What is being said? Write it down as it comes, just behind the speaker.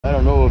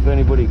don't know if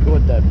anybody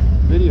caught that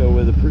video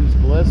where the priest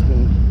blessed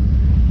me,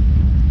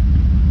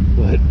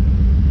 but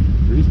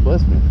the priest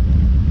blessed me.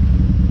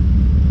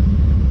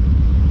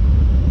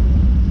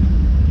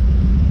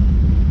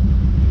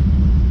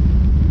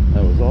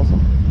 That was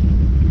awesome.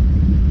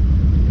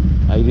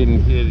 I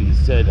didn't hear that he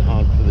said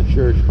honk for the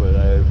church, but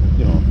I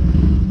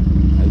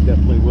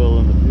definitely will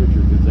in the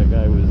future, because that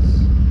guy he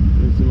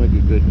seemed like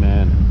a good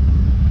man.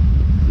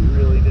 He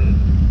really did.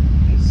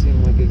 He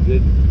seemed like a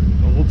good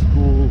old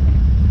school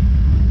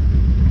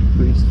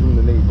priest from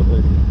the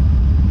neighborhood.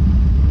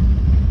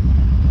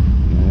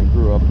 And I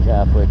grew up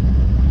Catholic.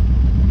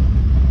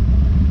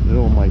 Did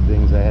all my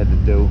things I had to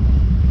do.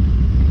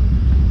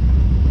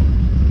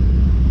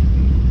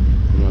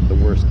 I'm not the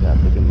worst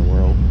Catholic in the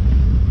world.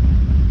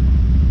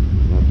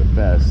 I'm not the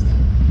best.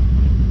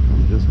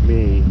 I'm just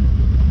me.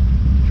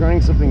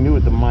 Trying something new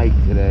with the mic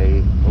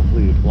today.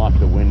 Hopefully to block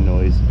the wind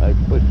noise. I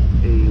put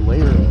a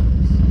layer of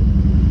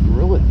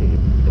Gorilla Tape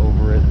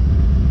over it.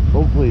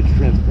 Hopefully it's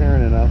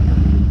transparent enough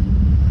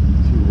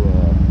to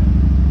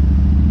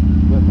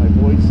let my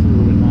voice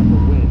through and not the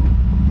wind.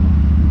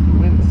 The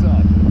wind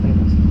sucks.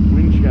 It's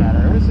wind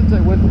shatter. Ever since I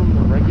went from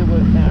the regular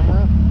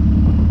camera,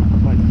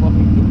 my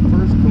fucking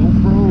first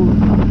GoPro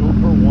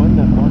 1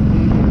 that Mark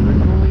gave me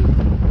originally,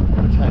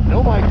 which had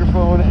no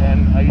microphone,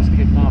 and I used to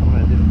get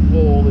complimented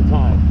all the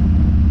time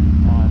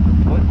on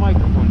what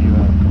microphone do you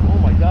have? Oh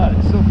my god,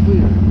 it's so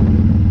clear.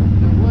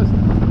 There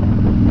wasn't.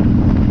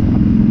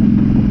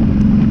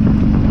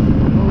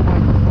 No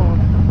microphone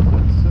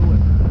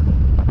whatsoever.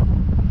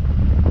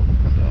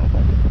 So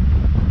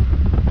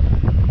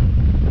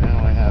now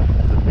I have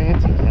the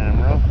fancy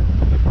camera,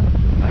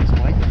 nice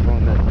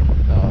microphone that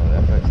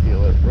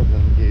FXDLS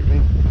Brooklyn gave me.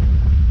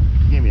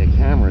 He gave me a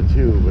camera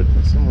too, but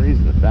for some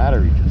reason the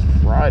battery just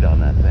fried on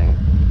that thing.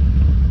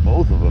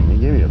 Both of them. He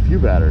gave me a few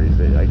batteries.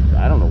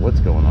 I don't know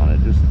what's going on.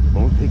 It just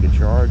won't take a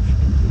charge.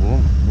 It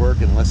won't work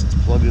unless it's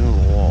plugged into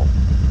the wall.